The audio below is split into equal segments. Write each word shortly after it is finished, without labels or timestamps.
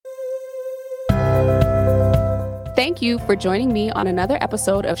thank you for joining me on another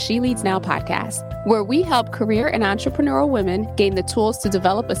episode of She Leads Now podcast, where we help career and entrepreneurial women gain the tools to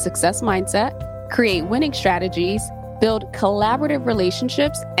develop a success mindset, create winning strategies, build collaborative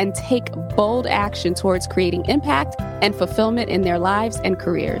relationships, and take bold action towards creating impact and fulfillment in their lives and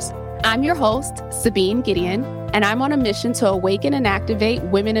careers. I'm your host, Sabine Gideon, and I'm on a mission to awaken and activate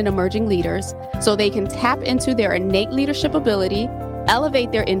women and emerging leaders so they can tap into their innate leadership ability,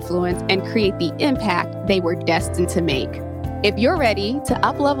 elevate their influence, and create the impact they were destined to make. If you're ready to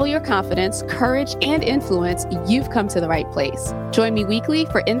uplevel your confidence, courage, and influence, you've come to the right place. Join me weekly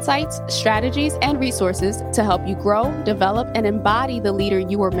for insights, strategies, and resources to help you grow, develop, and embody the leader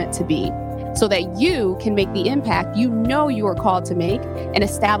you were meant to be, so that you can make the impact you know you are called to make and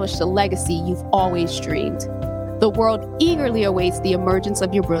establish the legacy you've always dreamed. The world eagerly awaits the emergence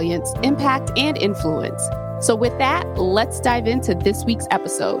of your brilliance, impact, and influence. So with that, let's dive into this week's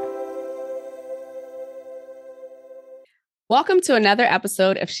episode. Welcome to another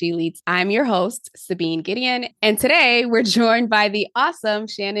episode of She Leads. I'm your host, Sabine Gideon, and today we're joined by the awesome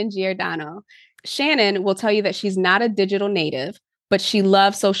Shannon Giordano. Shannon will tell you that she's not a digital native, but she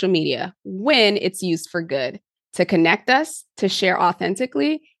loves social media when it's used for good, to connect us, to share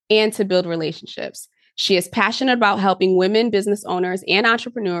authentically, and to build relationships. She is passionate about helping women, business owners, and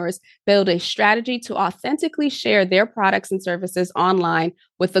entrepreneurs build a strategy to authentically share their products and services online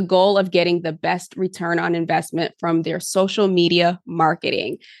with the goal of getting the best return on investment from their social media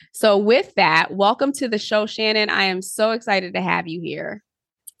marketing. So with that, welcome to the show, Shannon. I am so excited to have you here.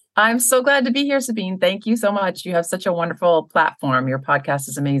 I'm so glad to be here, Sabine. Thank you so much. You have such a wonderful platform. Your podcast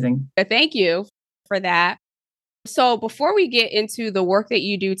is amazing. Thank you for that. So before we get into the work that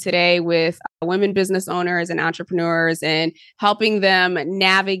you do today with women business owners and entrepreneurs and helping them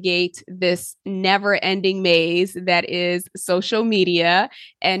navigate this never-ending maze that is social media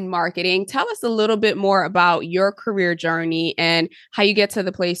and marketing, tell us a little bit more about your career journey and how you get to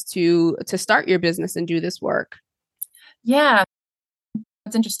the place to start your business and do this work. Yeah.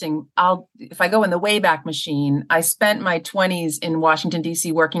 It's interesting. If I go in the Wayback Machine, I spent my 20s in Washington,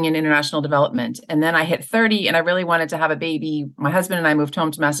 D.C. working in international development. And then I hit 30 and I really wanted to have a baby. My husband and I moved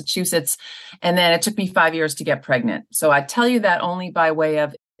home to Massachusetts. And then it took me 5 years to get pregnant. So I tell you that only by way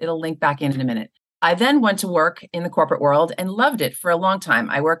of, it'll link back in a minute. I then went to work in the corporate world and loved it for a long time.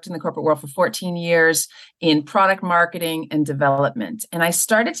 I worked in the corporate world for 14 years in product marketing and development. And I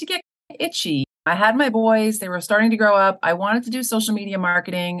started to get itchy. I had my boys, they were starting to grow up. I wanted to do social media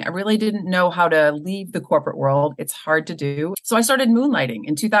marketing. I really didn't know how to leave the corporate world. It's hard to do. So I started moonlighting.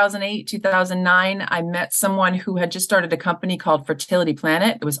 In 2008, 2009, I met someone who had just started a company called Fertility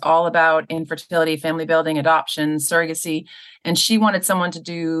Planet. It was all about infertility, family building, adoption, surrogacy. And she wanted someone to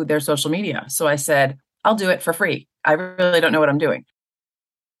do their social media. So I said, I'll do it for free. I really don't know what I'm doing.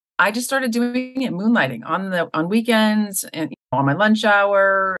 I just started doing it, moonlighting on weekends and on my lunch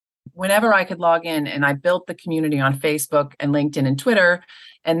hour, whenever I could log in. And I built the community on Facebook and LinkedIn and Twitter.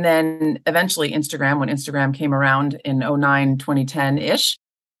 And then eventually Instagram, when Instagram came around in 2009, 2010-ish.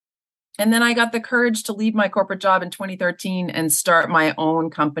 And then I got the courage to leave my corporate job in 2013 and start my own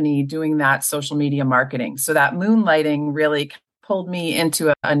company doing that social media marketing. So that moonlighting really pulled me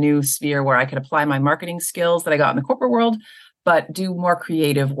into a new sphere where I could apply my marketing skills that I got in the corporate world, but do more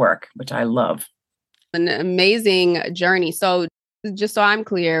creative work, which I love. An amazing journey. So just so I'm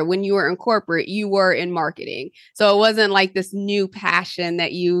clear, when you were in corporate, you were in marketing. So it wasn't like this new passion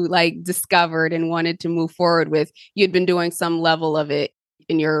that you discovered and wanted to move forward with. You'd been doing some level of it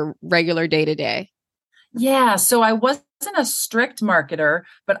in your regular day-to-day. Yeah. So I wasn't a strict marketer,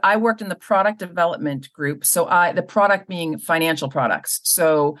 but I worked in the product development group. So the product being financial products.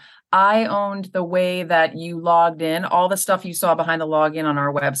 So I owned the way that you logged in, all the stuff you saw behind the login on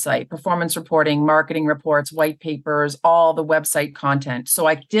our website, performance reporting, marketing reports, white papers, all the website content. So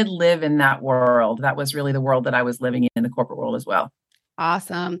I did live in that world. That was really the world that I was living in the corporate world as well.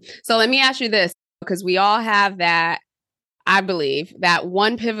 Awesome. So let me ask you this, because we all have that, I believe, that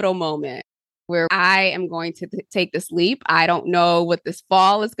one pivotal moment where I am going to take this leap. I don't know what this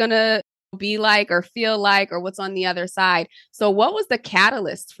fall is going to be like or feel like or what's on the other side. So what was the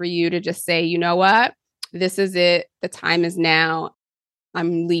catalyst for you to just say, you know what, this is it. The time is now.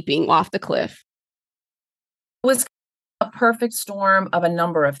 I'm leaping off the cliff. It was a perfect storm of a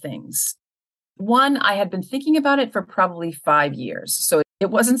number of things. One, I had been thinking about it for probably 5 years. So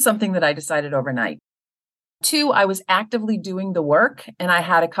it wasn't something that I decided overnight. Two, I was actively doing the work and I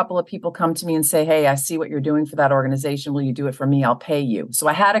had a couple of people come to me and say, hey, I see what you're doing for that organization. Will you do it for me? I'll pay you. So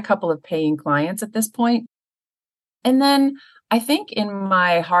I had a couple of paying clients at this point. And then I think in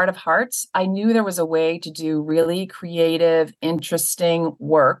my heart of hearts, I knew there was a way to do really creative, interesting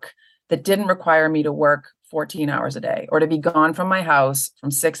work that didn't require me to work 14 hours a day, or to be gone from my house from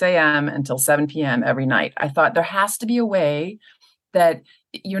 6 a.m. until 7 p.m. every night. I thought there has to be a way that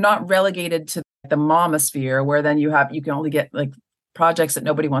you're not relegated to the mama-sphere where then you can only get like projects that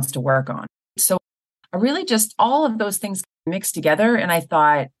nobody wants to work on. So I really just all of those things mixed together. And I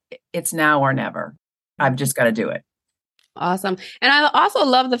thought it's now or never. I've just got to do it. Awesome. And I also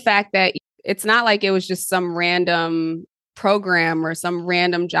love the fact that it's not like it was just some random program or some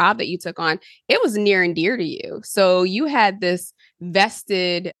random job that you took on. It was near and dear to you. So you had this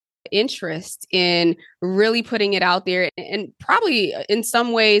vested interest in really putting it out there and probably in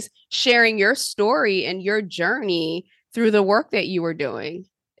some ways sharing your story and your journey through the work that you were doing.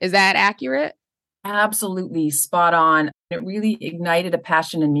 Is that accurate? Absolutely spot on. It really ignited a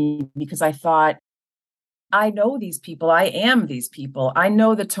passion in me because I thought, I know these people. I am these people. I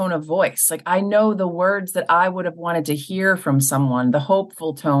know the tone of voice. Like I know the words that I would have wanted to hear from someone, the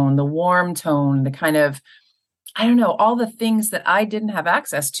hopeful tone, the warm tone, the kind of, I don't know, all the things that I didn't have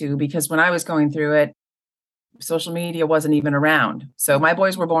access to because when I was going through it, social media wasn't even around. So my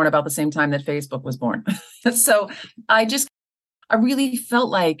boys were born about the same time that Facebook was born. So I really felt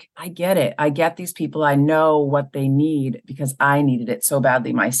like I get it. I get these people. I know what they need because I needed it so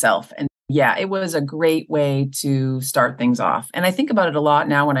badly myself. And yeah, it was a great way to start things off. And I think about it a lot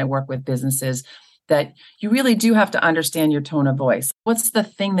now when I work with businesses that you really do have to understand your tone of voice. What's the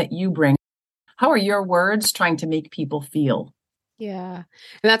thing that you bring? How are your words trying to make people feel? Yeah.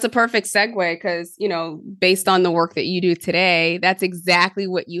 And that's a perfect segue because, based on the work that you do today, that's exactly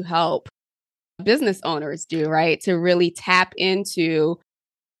what you help business owners do, right? To really tap into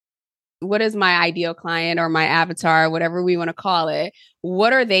what is my ideal client or my avatar, whatever we want to call it.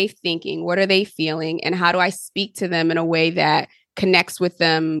 What are they thinking? What are they feeling? And how do I speak to them in a way that connects with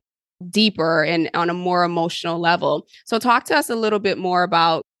them deeper and on a more emotional level? So talk to us a little bit more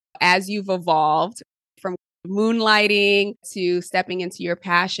about as you've evolved from moonlighting to stepping into your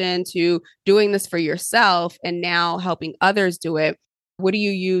passion to doing this for yourself and now helping others do it. What do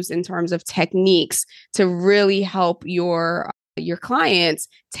you use in terms of techniques to really help your clients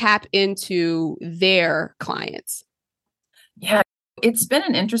tap into their clients? Yeah, it's been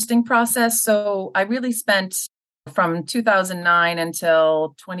an interesting process. So I really spent from 2009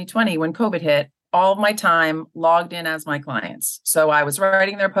 until 2020 when COVID hit, all of my time logged in as my clients. So I was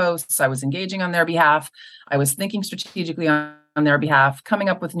writing their posts, I was engaging on their behalf, I was thinking strategically on their behalf, coming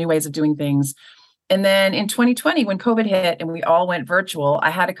up with new ways of doing things. And then in 2020, when COVID hit and we all went virtual, I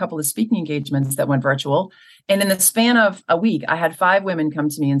had a couple of speaking engagements that went virtual. And in the span of a week, I had 5 women come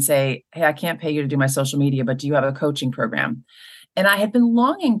to me and say, hey, I can't pay you to do my social media, but do you have a coaching program? And I had been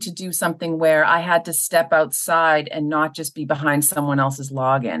longing to do something where I had to step outside and not just be behind someone else's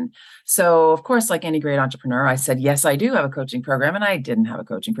login. So, of course, like any great entrepreneur, I said, yes, I do have a coaching program. And I didn't have a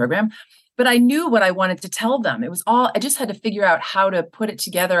coaching program, but I knew what I wanted to tell them. It was all, I just had to figure out how to put it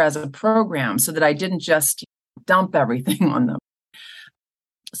together as a program so that I didn't just dump everything on them.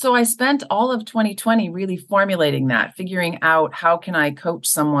 So I spent all of 2020 really formulating that, figuring out how can I coach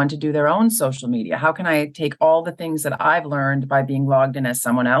someone to do their own social media? How can I take all the things that I've learned by being logged in as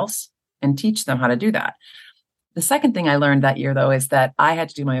someone else and teach them how to do that? The second thing I learned that year, though, is that I had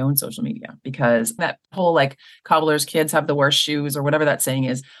to do my own social media because that whole like cobbler's kids have the worst shoes or whatever that saying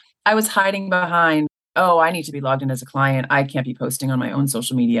is, I was hiding behind, oh, I need to be logged in as a client. I can't be posting on my own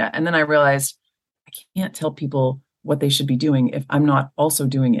social media. And then I realized I can't tell people what they should be doing if I'm not also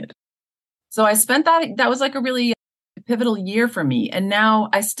doing it. So I spent that was like a really pivotal year for me. And now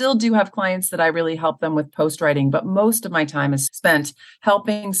I still do have clients that I really help them with post writing, but most of my time is spent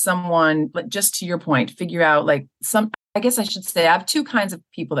helping someone, just to your point, figure out I guess I should say I have 2 kinds of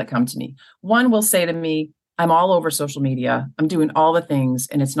people that come to me. One will say to me, I'm all over social media. I'm doing all the things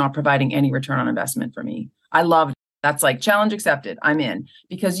and it's not providing any return on investment for me. I love it. That's like challenge accepted. I'm in,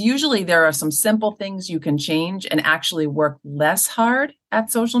 because usually there are some simple things you can change and actually work less hard at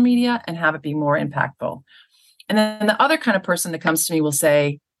social media and have it be more impactful. And then the other kind of person that comes to me will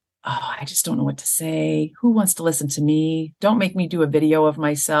say, oh, I just don't know what to say. Who wants to listen to me? Don't make me do a video of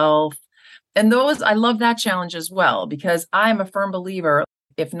myself. And I love that challenge as well, because I'm a firm believer,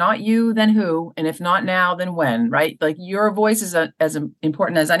 if not you, then who? And if not now, then when, right? Like your voice is as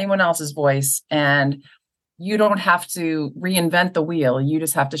important as anyone else's voice. And you don't have to reinvent the wheel. You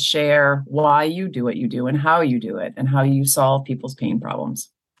just have to share why you do what you do and how you do it and how you solve people's pain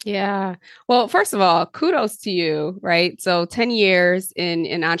problems. Yeah. Well, first of all, kudos to you, right? So 10 years in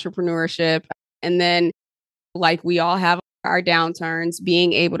entrepreneurship, and then like we all have our downturns,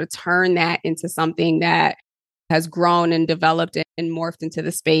 being able to turn that into something that has grown and developed and morphed into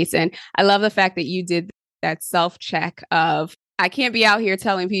the space. And I love the fact that you did that self-check of, I can't be out here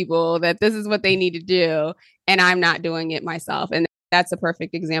telling people that this is what they need to do and I'm not doing it myself. And that's a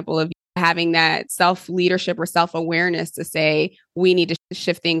perfect example of having that self-leadership or self-awareness to say, we need to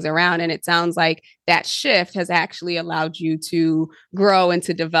shift things around. And it sounds like that shift has actually allowed you to grow and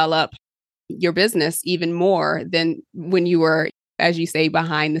to develop your business even more than when you were, as you say,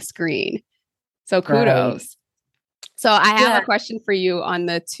 behind the screen. So kudos. Right. So I have a question for you on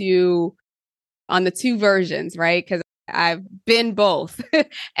the two versions, right? Because I've been both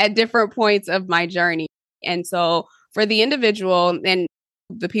at different points of my journey. And so for the individual, and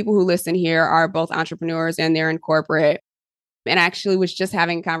the people who listen here are both entrepreneurs and they're in corporate. And I actually was just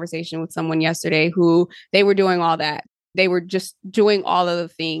having a conversation with someone yesterday who they were doing all that. They were just doing all of the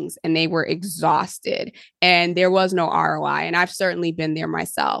things and they were exhausted and there was no ROI. And I've certainly been there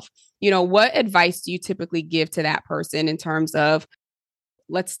myself. What advice do you typically give to that person in terms of,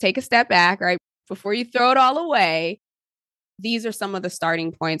 let's take a step back, right? Before you throw it all away, these are some of the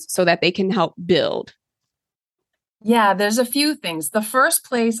starting points so that they can help build. Yeah, there's a few things. The first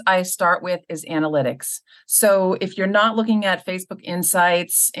place I start with is analytics. So if you're not looking at Facebook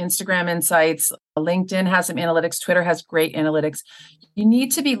Insights, Instagram Insights, LinkedIn has some analytics, Twitter has great analytics. You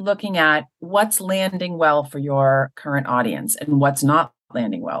need to be looking at what's landing well for your current audience and what's not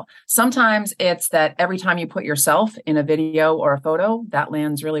landing well. Sometimes it's that every time you put yourself in a video or a photo, that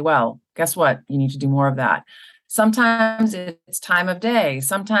lands really well. Guess what? You need to do more of that. Sometimes it's time of day.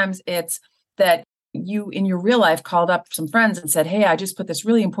 Sometimes it's that you in your real life called up some friends and said, hey, I just put this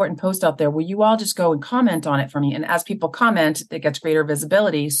really important post out there. Will you all just go and comment on it for me? And as people comment, it gets greater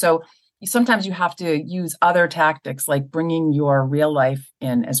visibility. So sometimes you have to use other tactics like bringing your real life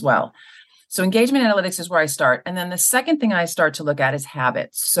in as well. So engagement analytics is where I start. And then the second thing I start to look at is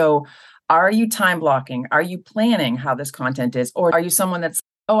habits. So are you time blocking? Are you planning how this content is? Or are you someone that's,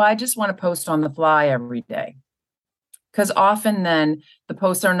 oh, I just want to post on the fly every day? Because often then the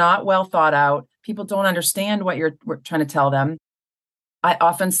posts are not well thought out. People don't understand what you're trying to tell them. I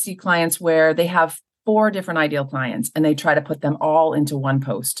often see clients where they have 4 different ideal clients and they try to put them all into one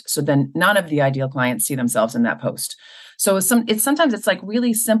post. So then none of the ideal clients see themselves in that post. So sometimes it's like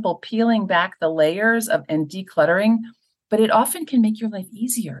really simple, peeling back the layers and decluttering, but it often can make your life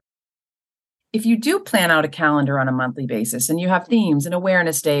easier. If you do plan out a calendar on a monthly basis and you have themes and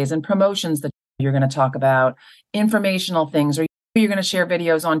awareness days and promotions that you're going to talk about, informational things, or you're going to share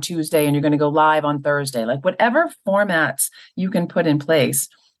videos on Tuesday and you're going to go live on Thursday, like whatever formats you can put in place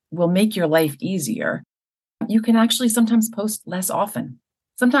will make your life easier. You can actually sometimes post less often.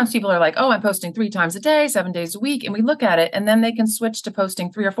 Sometimes people are like, oh, I'm posting 3 times a day, 7 days a week. And we look at it and then they can switch to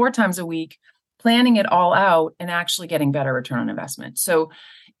posting 3 or 4 times a week, planning it all out and actually getting better return on investment. So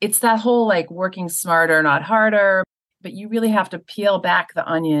it's that whole like working smarter, not harder, but you really have to peel back the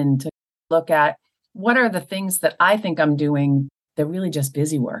onion to look at what are the things that I think I'm doing. They're really just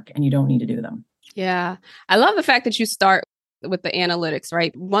busy work and you don't need to do them. Yeah. I love the fact that you start with the analytics,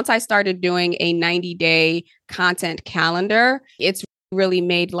 right? Once I started doing a 90-day content calendar, it's really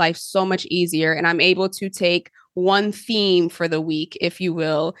made life so much easier. And I'm able to take one theme for the week, if you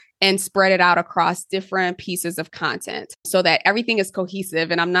will, and spread it out across different pieces of content so that everything is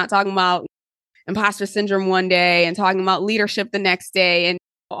cohesive. And I'm not talking about imposter syndrome one day and talking about leadership the next day and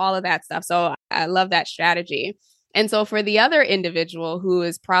all of that stuff. So I love that strategy. And so for the other individual who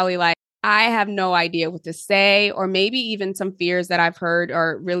is probably like, I have no idea what to say, or maybe even some fears that I've heard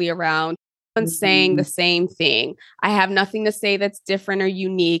are really around saying the same thing. I have nothing to say that's different or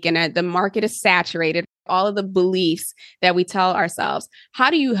unique, and the market is saturated. All of the beliefs that we tell ourselves. How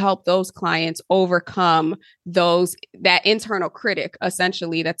do you help those clients overcome that internal critic,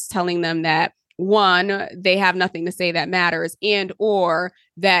 essentially, that's telling them that, one, they have nothing to say that matters, and or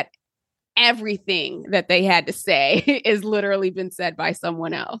that everything that they had to say is literally been said by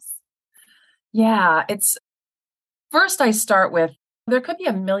someone else? Yeah, it's first I start with, there could be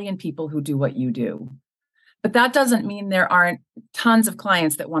 1 million people who do what you do, but that doesn't mean there aren't tons of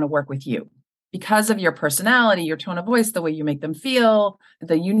clients that want to work with you because of your personality, your tone of voice, the way you make them feel,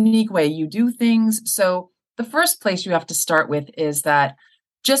 the unique way you do things. So the first place you have to start with is that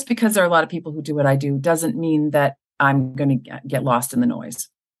just because there are a lot of people who do what I do doesn't mean that I'm going to get lost in the noise.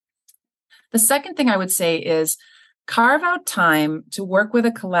 The second thing I would say is carve out time to work with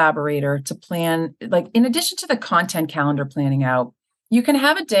a collaborator to plan, like in addition to the content calendar planning out, you can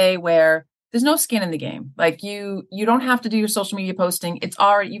have a day where there's no skin in the game. Like you don't have to do your social media posting.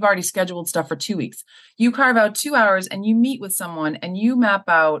 You've already scheduled stuff for 2 weeks. You carve out 2 hours and you meet with someone and you map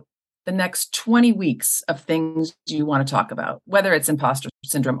out the next 20 weeks of things you want to talk about, whether it's imposter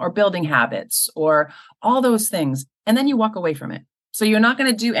syndrome or building habits or all those things. And then you walk away from it. So you're not going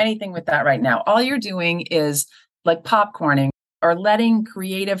to do anything with that right now. All you're doing is like popcorning are letting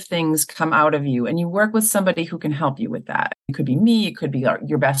creative things come out of you, and you work with somebody who can help you with that. It could be me, it could be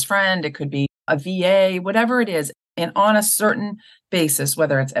your best friend, it could be a VA, whatever it is. And on a certain basis,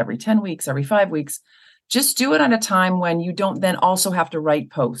 whether it's every 10 weeks, every 5 weeks, just do it at a time when you don't then also have to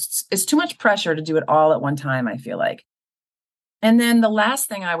write posts. It's too much pressure to do it all at one time, I feel like. And then the last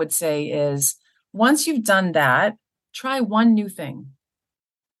thing I would say is, once you've done that, try one new thing.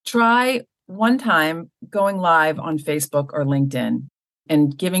 Try one time going live on Facebook or LinkedIn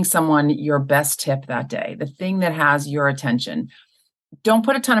and giving someone your best tip that day, the thing that has your attention. Don't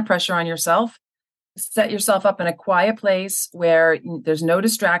put a ton of pressure on yourself. Set yourself up in a quiet place where there's no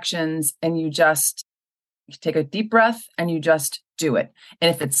distractions, and you just take a deep breath and you just do it.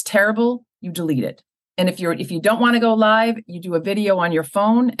 And if it's terrible, you delete it. And if you don't want to go live, you do a video on your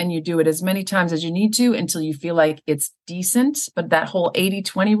phone and you do it as many times as you need to until you feel like it's decent. But that whole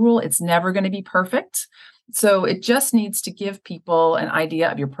 80-20 rule, it's never going to be perfect. So it just needs to give people an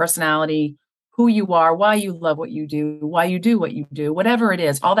idea of your personality, who you are, why you love what you do what you do, whatever it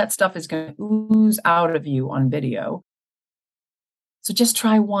is. All that stuff is going to ooze out of you on video. So just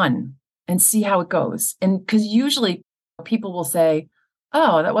try one and see how it goes. And because usually people will say,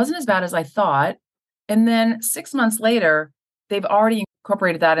 oh, that wasn't as bad as I thought. And then 6 months later, they've already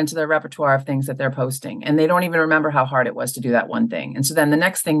incorporated that into their repertoire of things that they're posting. And they don't even remember how hard it was to do that one thing. And so then the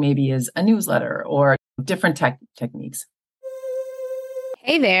next thing maybe is a newsletter or different techniques.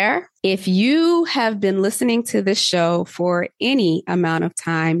 Hey there. If you have been listening to this show for any amount of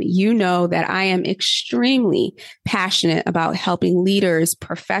time, you know that I am extremely passionate about helping leaders,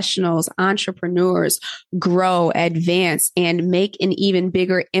 professionals, entrepreneurs grow, advance, and make an even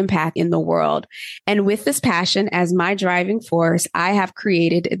bigger impact in the world. And with this passion as my driving force, I have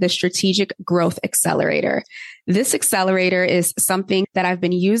created the Strategic Growth Accelerator. This accelerator is something that I've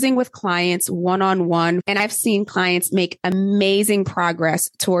been using with clients one-on-one, and I've seen clients make amazing progress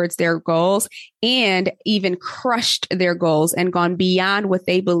towards their goals and even crushed their goals and gone beyond what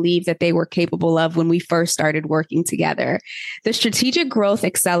they believed that they were capable of when we first started working together. The Strategic Growth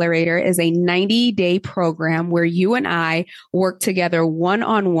Accelerator is a 90-day program where you and I work together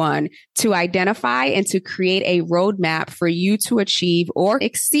one-on-one to identify and to create a roadmap for you to achieve or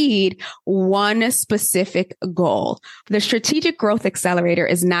exceed one specific goal. The Strategic Growth Accelerator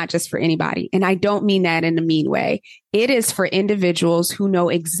is not just for anybody, and I don't mean that in a mean way. It is for individuals who know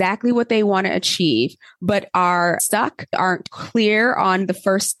exactly what they want to achieve, but are stuck, aren't clear on the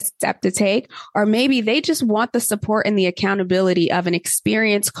first step to take, or maybe they just want the support and the accountability of an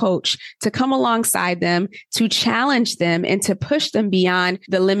experienced coach to come alongside them, to challenge them, and to push them beyond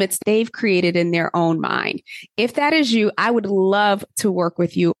the limits they've created in their own mind. If that is you, I would love to work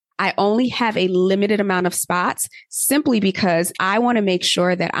with you. I only have a limited amount of spots simply because I want to make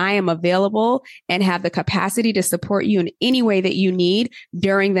sure that I am available and have the capacity to support you in any way that you need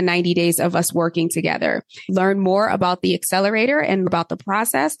during the 90 days of us working together. Learn more about the accelerator and about the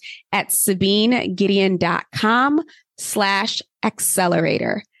process at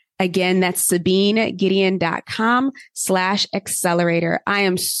SabineGideon.com/accelerator. Again, that's SabineGideon.com/accelerator. I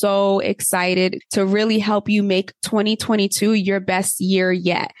am so excited to really help you make 2022 your best year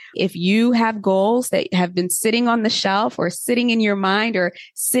yet. If you have goals that have been sitting on the shelf or sitting in your mind or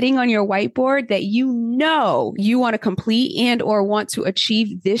sitting on your whiteboard that you know you want to complete and or want to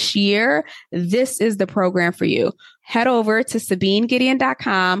achieve this year, this is the program for you. Head over to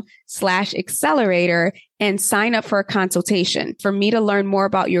SabineGideon.com/accelerator and sign up for a consultation for me to learn more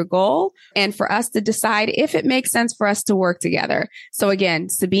about your goal and for us to decide if it makes sense for us to work together. So again,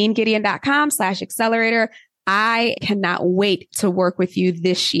 SabineGideon.com/accelerator. I cannot wait to work with you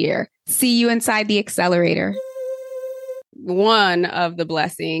this year. See you inside the accelerator. One of the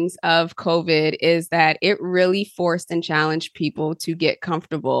blessings of COVID is that it really forced and challenged people to get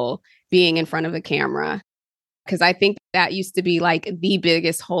comfortable being in front of the camera. Because I think that used to be like the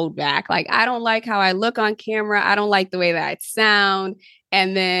biggest holdback. Like, I don't like how I look on camera. I don't like the way that I sound.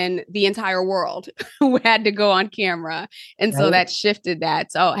 And then the entire world had to go on camera. And so that shifted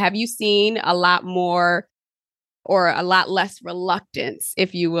that. So have you seen a lot more or a lot less reluctance,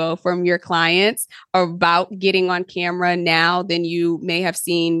 if you will, from your clients about getting on camera now than you may have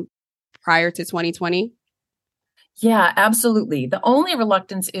seen prior to 2020? Yeah, absolutely. The only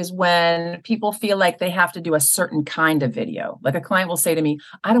reluctance is when people feel like they have to do a certain kind of video. Like a client will say to me,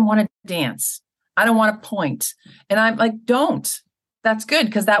 I don't want to dance. I don't want to point. And I'm like, don't. That's good,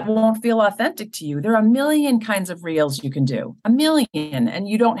 because that won't feel authentic to you. There are a million kinds of reels you can do, a million, and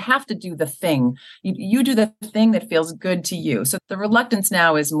you don't have to do the thing. You do the thing that feels good to you. So the reluctance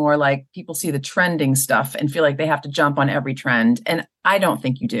now is more like people see the trending stuff and feel like they have to jump on every trend. And I don't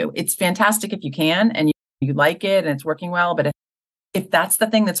think you do. It's fantastic if you can and you like it and it's working well. But if that's the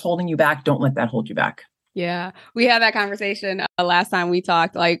thing that's holding you back, don't let that hold you back. Yeah. We had that conversation last time we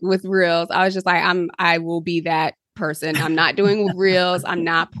talked, like with Reels. I was just like, I will be that person. I'm not doing Reels. I'm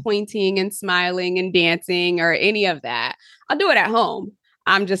not pointing and smiling and dancing or any of that. I'll do it at home.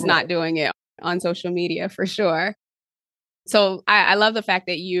 I'm just not doing it on social media for sure. So I love the fact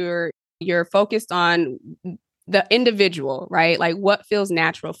that you're focused on the individual, right? Like what feels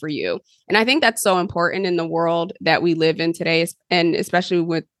natural for you. And I think that's so important in the world that we live in today, and especially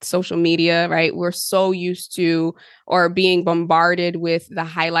with social media, right? We're so used to or being bombarded with the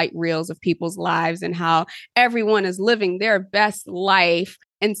highlight reels of people's lives and how everyone is living their best life.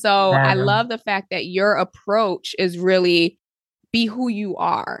 And so I love the fact that your approach is really be who you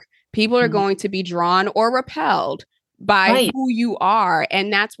are. People are going to be drawn or repelled by who you are.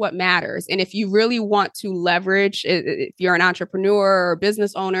 And that's what matters. And if you really want to leverage, if you're an entrepreneur or a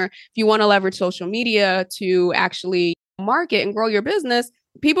business owner, if you want to leverage social media to actually market and grow your business,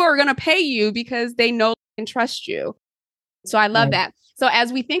 people are going to pay you because they know and trust you. So I love that. So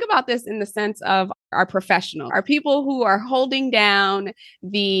as we think about this in the sense of our professional, our people who are holding down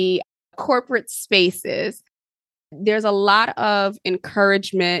the corporate spaces, there's a lot of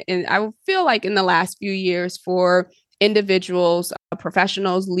encouragement. And I feel like in the last few years for individuals,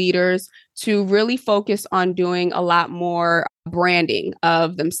 professionals, leaders to really focus on doing a lot more branding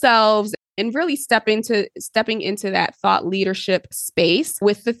of themselves and really stepping into that thought leadership space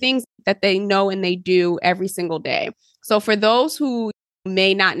with the things that they know and they do every single day. So for those who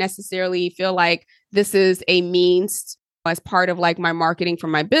may not necessarily feel like this is a means as part of like my marketing for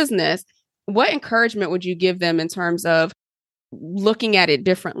my business, what encouragement would you give them in terms of looking at it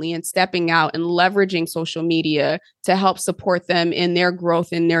differently and stepping out and leveraging social media to help support them in their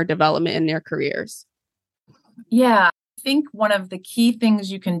growth, in their development, in their careers? Yeah, I think one of the key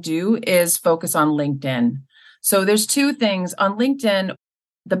things you can do is focus on LinkedIn. So there's two things on LinkedIn.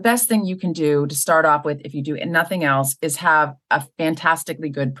 The best thing you can do to start off with, if you do nothing else, is have a fantastically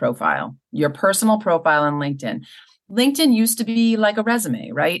good profile, your personal profile on LinkedIn. LinkedIn used to be like a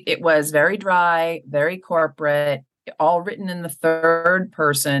resume, right? It was very dry, very corporate, all written in the third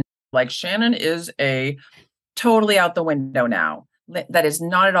person. Like Shannon is a totally out the window now. That is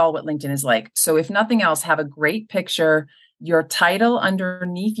not at all what LinkedIn is like. So if nothing else, have a great picture. Your title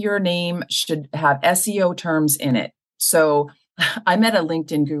underneath your name should have SEO terms in it. So I met a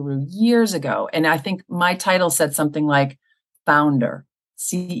LinkedIn guru years ago, and I think my title said something like founder,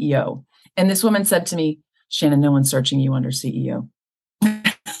 CEO. And this woman said to me, Shannon, no one's searching you under CEO.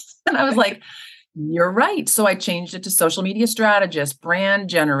 And I was like, you're right. So I changed it to social media strategist, brand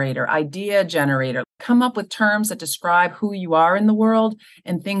generator, idea generator. Come up with terms that describe who you are in the world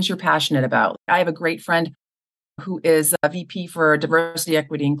and things you're passionate about. I have a great friend who is a VP for diversity,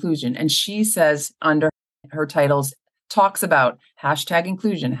 equity, inclusion. And she says under her titles, talks about hashtag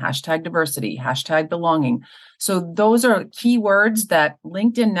inclusion, hashtag diversity, hashtag belonging. So those are key words that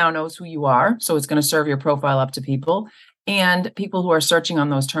LinkedIn now knows who you are. So it's going to serve your profile up to people. And people who are searching on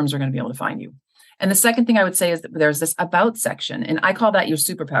those terms are going to be able to find you. And the second thing I would say is that there's this about section, and I call that your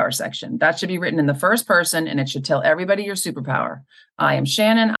superpower section. That should be written in the first person, and it should tell everybody your superpower. I am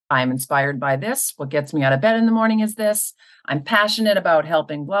Shannon. I am inspired by this. What gets me out of bed in the morning is this. I'm passionate about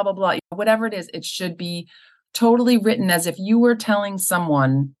helping, blah, blah, blah. Whatever it is, it should be totally written as if you were telling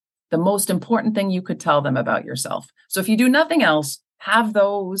someone the most important thing you could tell them about yourself. So if you do nothing else, have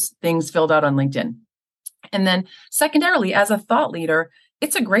those things filled out on LinkedIn. And then secondarily, as a thought leader,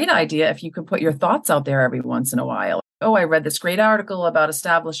 it's a great idea if you could put your thoughts out there every once in a while. Oh, I read this great article about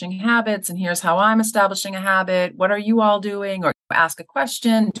establishing habits, and here's how I'm establishing a habit. What are you all doing? Or ask a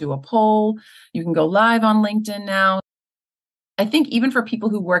question, do a poll. You can go live on LinkedIn now. I think even for people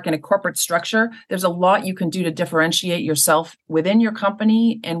who work in a corporate structure, there's a lot you can do to differentiate yourself within your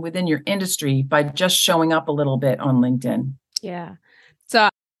company and within your industry by just showing up a little bit on LinkedIn. Yeah. So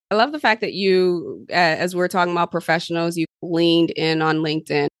I love the fact that you, as we're talking about professionals, you leaned in on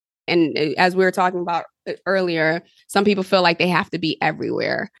LinkedIn. And as we were talking about earlier, some people feel like they have to be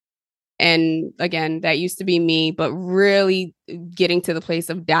everywhere. And again, that used to be me, but really getting to the place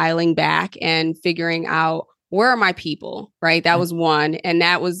of dialing back and figuring out where are my people, right? That was one. And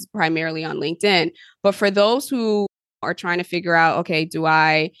that was primarily on LinkedIn. But for those who are trying to figure out, okay, do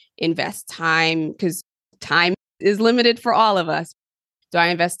I invest time? Because time is limited for all of us. Do I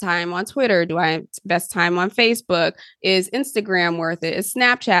invest time on Twitter? Do I invest time on Facebook? Is Instagram worth it? Is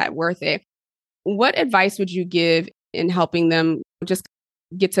Snapchat worth it? What advice would you give in helping them just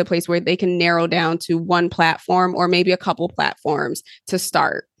get to a place where they can narrow down to one platform or maybe a couple platforms to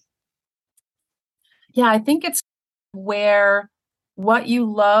start? Yeah, I think it's where what you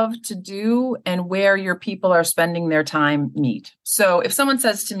love to do and where your people are spending their time meet. So if someone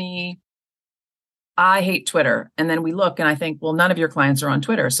says to me, I hate Twitter, and then we look and I think, well, none of your clients are on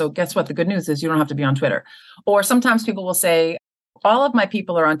Twitter. So guess what? The good news is you don't have to be on Twitter. Or sometimes people will say, all of my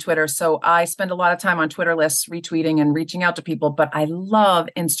people are on Twitter. So I spend a lot of time on Twitter lists, retweeting and reaching out to people, but I love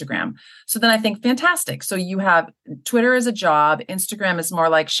Instagram. So then I think, fantastic. So you have Twitter as a job. Instagram is more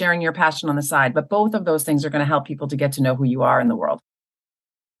like sharing your passion on the side, but both of those things are going to help people to get to know who you are in the world.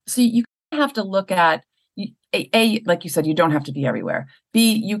 So you have to look at, A, like you said, you don't have to be everywhere.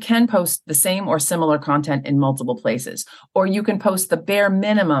 B, you can post the same or similar content in multiple places, or you can post the bare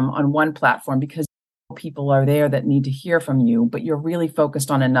minimum on one platform because people are there that need to hear from you, but you're really focused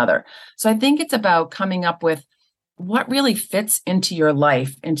on another. So I think it's about coming up with what really fits into your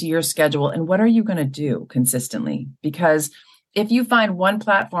life, into your schedule, and what are you going to do consistently? Because if you find one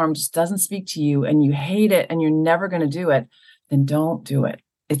platform just doesn't speak to you and you hate it and you're never going to do it, then don't do it.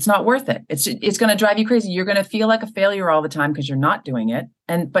 It's not worth it. It's going to drive you crazy. You're going to feel like a failure all the time because you're not doing it.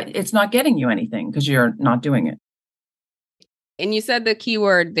 But it's not getting you anything because you're not doing it. And you said the key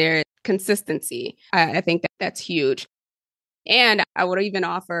word there, consistency. I think that's huge. And I would even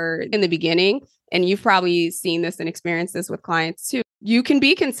offer in the beginning, and you've probably seen this and experienced this with clients too, you can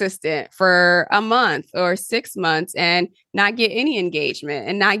be consistent for a month or 6 months and not get any engagement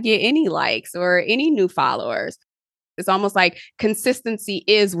and not get any likes or any new followers. It's almost like consistency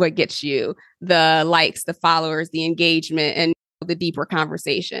is what gets you the likes, the followers, the engagement, and the deeper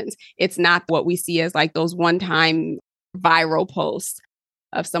conversations. It's not what we see as like those one-time viral posts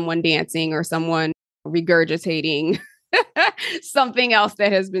of someone dancing or someone regurgitating something else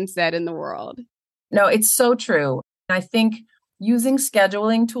that has been said in the world. No, it's so true. I think using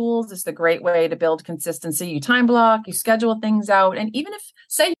scheduling tools is the great way to build consistency. You time block, you schedule things out. And even if,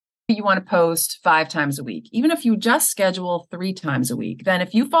 say, you want to post 5 times a week, even if you just schedule 3 times a week, then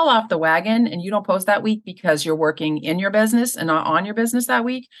if you fall off the wagon and you don't post that week because you're working in your business and not on your business that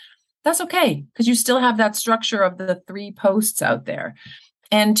week, that's okay, because you still have that structure of the 3 posts out there.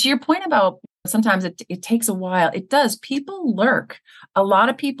 And to your point about sometimes it takes a while, it does. People lurk. A lot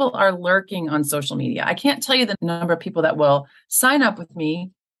of people are lurking on social media. I can't tell you the number of people that will sign up with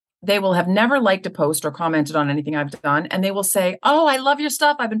me. They will have never liked a post or commented on anything I've done. And they will say, oh, I love your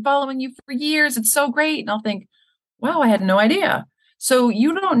stuff. I've been following you for years. It's so great. And I'll think, wow, I had no idea. So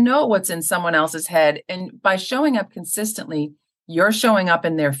you don't know what's in someone else's head. And by showing up consistently, you're showing up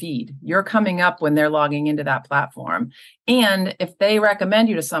in their feed. You're coming up when they're logging into that platform. And if they recommend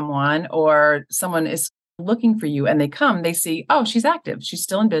you to someone or someone is looking for you and they come, they see, oh, she's active. She's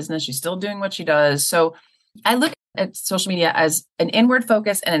still in business. She's still doing what she does. So I look at social media as an inward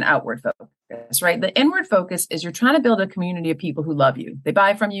focus and an outward focus, right? The inward focus is you're trying to build a community of people who love you. They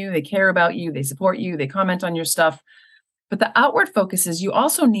buy from you. They care about you. They support you. They comment on your stuff. But the outward focus is you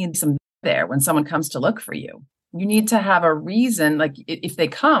also need some there when someone comes to look for you. You need to have a reason, like if they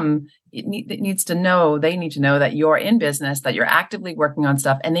come, they need to know that you're in business, that you're actively working on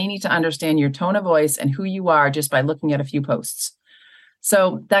stuff, and they need to understand your tone of voice and who you are just by looking at a few posts.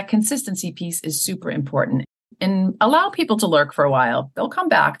 So that consistency piece is super important. And allow people to lurk for a while. They'll come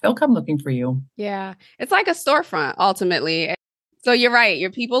back. They'll come looking for you. Yeah. It's like a storefront, ultimately. So you're right.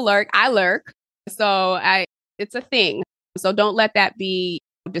 Your people lurk. I lurk. So it's a thing. So don't let that be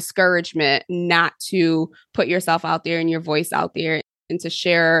discouragement not to put yourself out there and your voice out there and to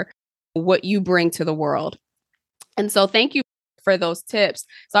share what you bring to the world. And so thank you for those tips.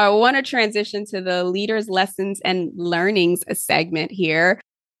 So I want to transition to the leaders' lessons and learnings segment here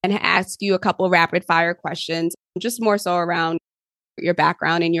and ask you a couple rapid fire questions, just more so around your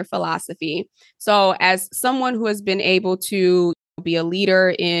background and your philosophy. So as someone who has been able to be a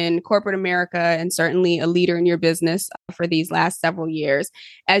leader in corporate America and certainly a leader in your business for these last several years,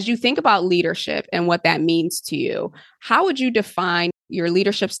 as you think about leadership and what that means to you, how would you define your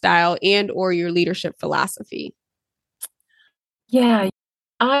leadership style and or your leadership philosophy? Yeah,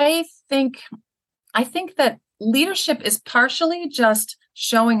 I think that leadership is partially just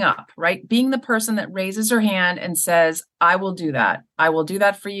showing up, right? Being the person that raises her hand and says, I will do that. I will do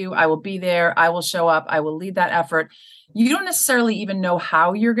that for you. I will be there. I will show up. I will lead that effort. You don't necessarily even know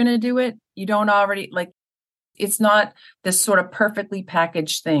how you're going to do it. You don't already it's not this sort of perfectly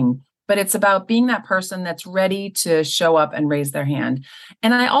packaged thing, but it's about being that person that's ready to show up and raise their hand.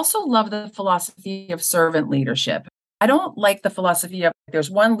 And I also love the philosophy of servant leadership. I don't like the philosophy of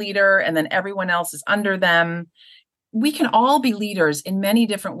there's one leader and then everyone else is under them. We can all be leaders in many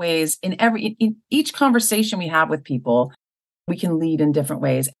different ways. In each conversation we have with people, we can lead in different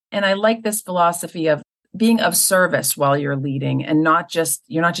ways. And I like this philosophy of being of service while you're leading and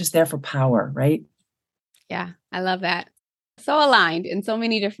you're not just there for power, right? Yeah, I love that. So aligned in so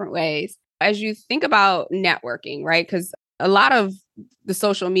many different ways. As you think about networking, right? Because a lot of the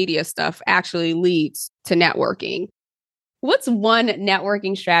social media stuff actually leads to networking. What's one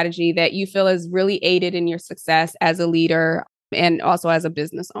networking strategy that you feel has really aided in your success as a leader and also as a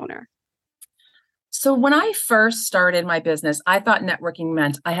business owner? So when I first started my business, I thought networking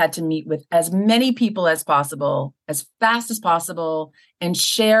meant I had to meet with as many people as possible, as fast as possible, and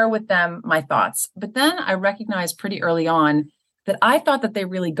share with them my thoughts. But then I recognized pretty early on that I thought that they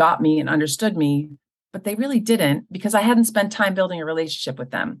really got me and understood me, but they really didn't because I hadn't spent time building a relationship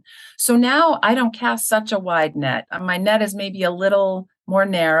with them. So now I don't cast such a wide net. My net is maybe a little more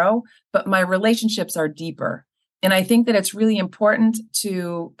narrow, but my relationships are deeper. And I think that it's really important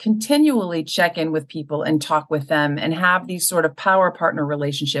to continually check in with people and talk with them and have these sort of power partner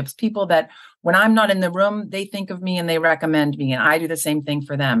relationships, people that when I'm not in the room, they think of me and they recommend me, and I do the same thing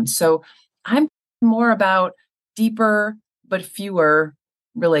for them. So I'm more about deeper but fewer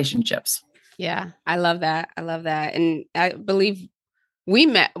relationships. Yeah, I love that. I love that. And I believe we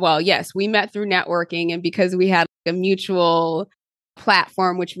met, well, yes, we met through networking and because we had a mutual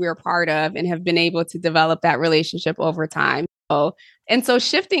platform which we're part of and have been able to develop that relationship over time. So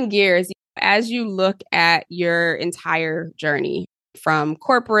shifting gears, as you look at your entire journey from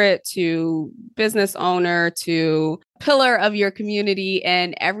corporate to business owner to pillar of your community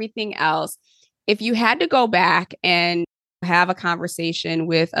and everything else, if you had to go back and have a conversation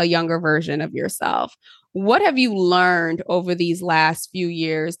with a younger version of yourself, what have you learned over these last few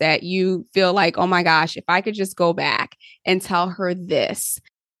years that you feel like, oh my gosh, if I could just go back and tell her this,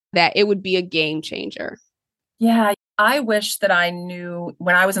 that it would be a game changer? Yeah, I wish that I knew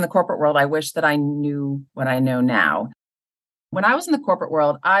when I was in the corporate world, I wish that I knew what I know now. When I was in the corporate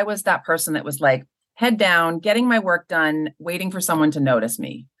world, I was that person that was like head down, getting my work done, waiting for someone to notice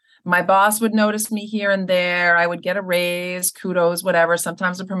me. My boss would notice me here and there. I would get a raise, kudos, whatever,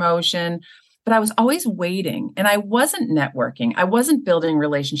 sometimes a promotion, but I was always waiting and I wasn't networking. I wasn't building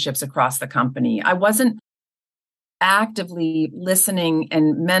relationships across the company. I wasn't actively listening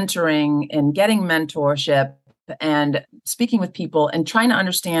and mentoring and getting mentorship and speaking with people and trying to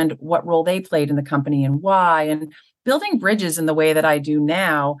understand what role they played in the company and why, and building bridges in the way that I do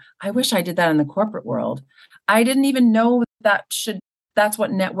now. I wish I did that in the corporate world. I didn't even know that's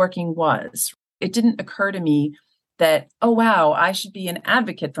what networking was. It didn't occur to me that, oh, wow, I should be an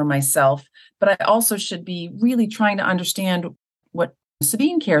advocate for myself, but I also should be really trying to understand what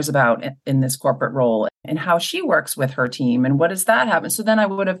Sabine cares about in this corporate role and how she works with her team and what does that happen. So then I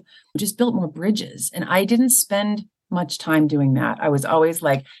would have just built more bridges. And I didn't spend much time doing that. I was always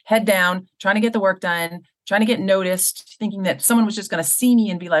like head down, trying to get the work done, trying to get noticed, thinking that someone was just going to see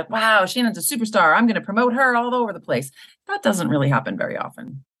me and be like, wow, Shannon's a superstar. I'm going to promote her all over the place. That doesn't really happen very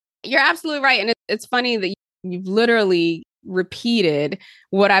often. You're absolutely right. And it's funny that you've literally repeated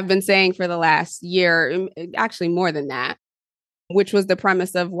what I've been saying for the last year, actually more than that, which was the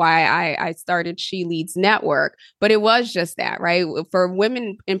premise of why I started She Leads Network. But it was just that, right? For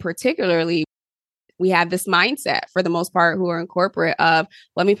women in particularly, we have this mindset for the most part who are in corporate of,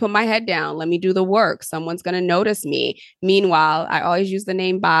 let me put my head down, let me do the work. Someone's going to notice me. Meanwhile, I always use the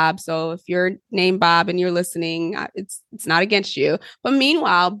name Bob. So if you're named Bob and you're listening, it's not against you. But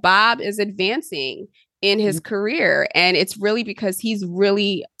meanwhile, Bob is advancing in his career. And it's really because he's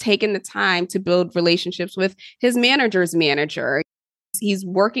really taken the time to build relationships with his manager's manager. He's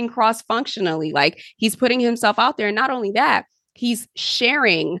working cross-functionally, like he's putting himself out there. And not only that, he's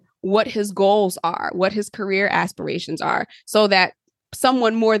sharing what his goals are, what his career aspirations are, so that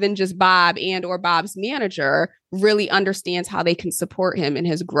someone more than just Bob and or Bob's manager really understands how they can support him in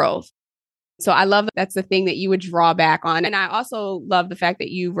his growth. So I love that that's the thing that you would draw back on. And I also love the fact that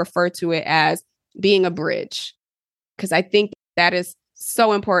you refer to it as being a bridge, because I think that is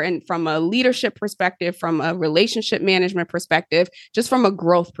so important from a leadership perspective, from a relationship management perspective, just from a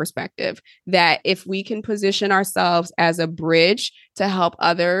growth perspective, that if we can position ourselves as a bridge to help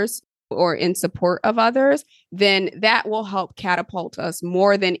others or in support of others, then that will help catapult us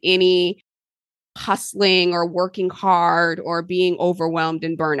more than any hustling or working hard or being overwhelmed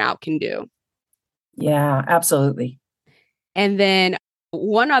and burnout can do. Yeah, absolutely. And then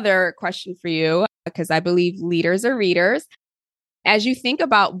one other question for you, because I believe leaders are readers. As you think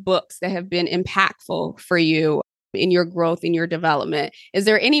about books that have been impactful for you in your growth, in your development, is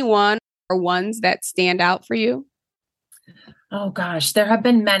there any one or ones that stand out for you? Oh gosh, there have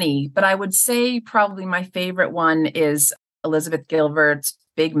been many, but I would say probably my favorite one is Elizabeth Gilbert's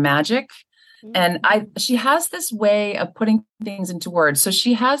Big Magic. And she has this way of putting things into words. So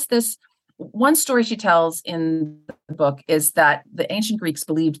she has this one story she tells in the book is that the ancient Greeks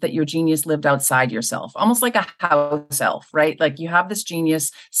believed that your genius lived outside yourself, almost like a house elf, right? Like you have this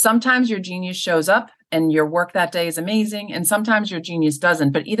genius. Sometimes your genius shows up and your work that day is amazing. And sometimes your genius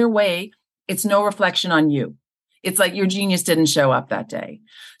doesn't. But either way, it's no reflection on you. It's like your genius didn't show up that day.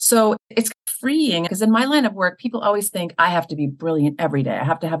 So it's freeing because in my line of work, people always think I have to be brilliant every day. I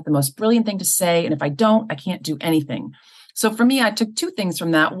have to have the most brilliant thing to say. And if I don't, I can't do anything. So for me, I took two things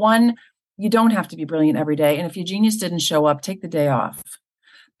from that. One, you don't have to be brilliant every day. And if your genius didn't show up, take the day off.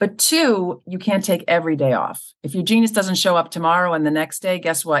 But two, you can't take every day off. If your genius doesn't show up tomorrow and the next day,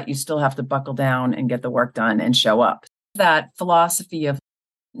 guess what? You still have to buckle down and get the work done and show up. That philosophy of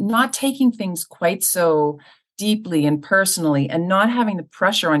not taking things quite so deeply and personally and not having the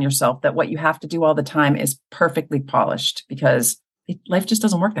pressure on yourself that what you have to do all the time is perfectly polished because life just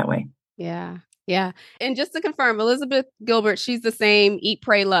doesn't work that way. Yeah. Yeah. And just to confirm, Elizabeth Gilbert, she's the same Eat,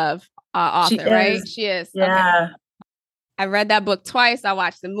 Pray, Love author, right? She is. Yeah. Okay. I read that book twice. I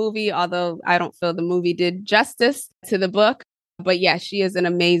watched the movie, although I don't feel the movie did justice to the book. But yeah, she is an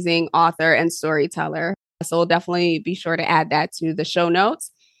amazing author and storyteller. So we'll definitely be sure to add that to the show notes.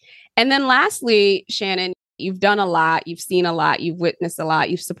 And then lastly, Shannon, you've done a lot, you've seen a lot, you've witnessed a lot,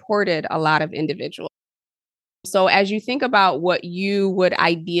 you've supported a lot of individuals. So as you think about what you would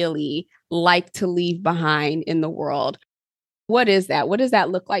ideally like to leave behind in the world, what is that? What does that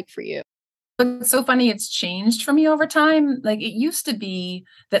look like for you? It's so funny. It's changed for me over time. Like it used to be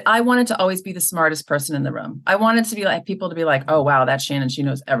that I wanted to always be the smartest person in the room. I wanted to be like people to be like, oh, wow, that's Shannon. She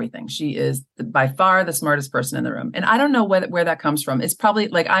knows everything. She is by far the smartest person in the room. And I don't know where that comes from. It's probably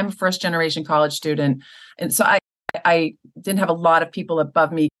like I'm a first generation college student. And so I didn't have a lot of people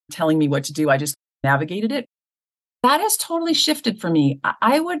above me telling me what to do. I just navigated it. That has totally shifted for me.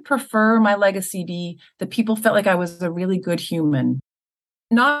 I would prefer my legacy be that people felt like I was a really good human.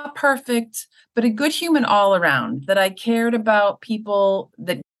 Not perfect, but a good human all around, that I cared about people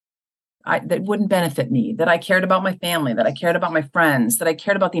that wouldn't benefit me, that I cared about my family, that I cared about my friends, that I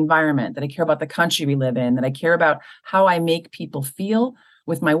cared about the environment, that I care about the country we live in, that I care about how I make people feel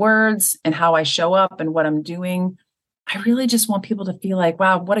with my words and how I show up and what I'm doing. I really just want people to feel like,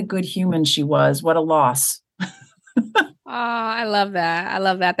 wow, what a good human she was. What a loss. Oh, I love that. I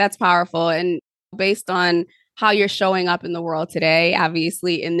love that. That's powerful. And based on how you're showing up in the world today,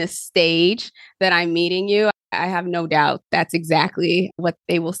 obviously in this stage that I'm meeting you, I have no doubt that's exactly what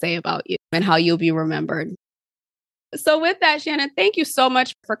they will say about you and how you'll be remembered. So with that, Shannon, thank you so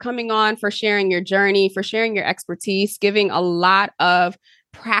much for coming on, for sharing your journey, for sharing your expertise, giving a lot of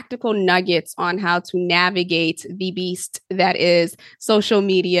practical nuggets on how to navigate the beast that is social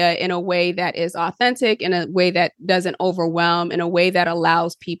media in a way that is authentic, in a way that doesn't overwhelm, in a way that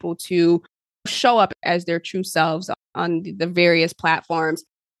allows people to show up as their true selves on the various platforms.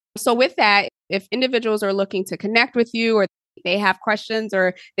 So with that, if individuals are looking to connect with you or they have questions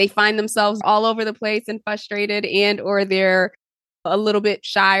or they find themselves all over the place and frustrated and or they're a little bit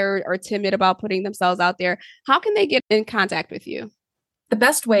shy or timid about putting themselves out there, how can they get in contact with you? The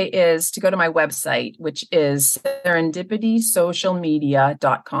best way is to go to my website, which is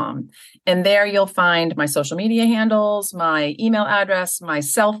serendipitysocialmedia.com. And there you'll find my social media handles, my email address, my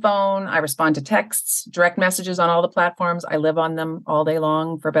cell phone. I respond to texts, direct messages on all the platforms. I live on them all day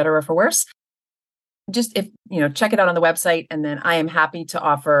long, for better or for worse. Just check it out on the website. And then I am happy to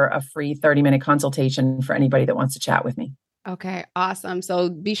offer a free 30-minute consultation for anybody that wants to chat with me. Okay, awesome. So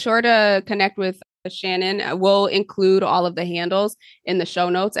be sure to connect with Shannon. We'll include all of the handles in the show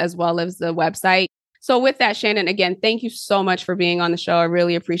notes as well as the website. So with that, Shannon, again, thank you so much for being on the show. I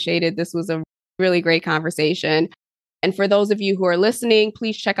really appreciate it. This was a really great conversation. And for those of you who are listening,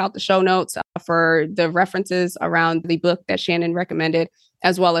 please check out the show notes for the references around the book that Shannon recommended,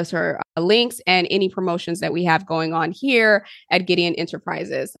 as well as her links and any promotions that we have going on here at Gideon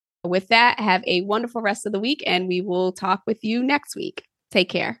Enterprises. With that, have a wonderful rest of the week, and we will talk with you next week. Take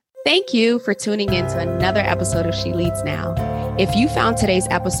care. Thank you for tuning in to another episode of She Leads Now. If you found today's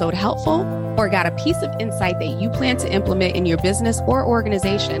episode helpful or got a piece of insight that you plan to implement in your business or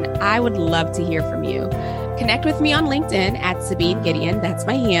organization, I would love to hear from you. Connect with me on LinkedIn at Sabine Gideon, that's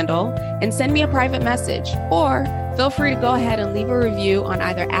my handle, and send me a private message. Or feel free to go ahead and leave a review on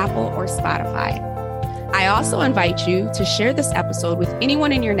either Apple or Spotify. I also invite you to share this episode with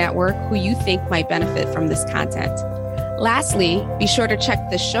anyone in your network who you think might benefit from this content. Lastly, be sure to check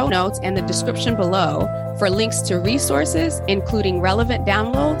the show notes and the description below for links to resources, including relevant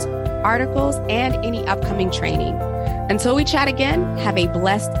downloads, articles, and any upcoming training. Until we chat again, have a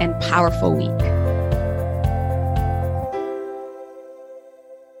blessed and powerful week.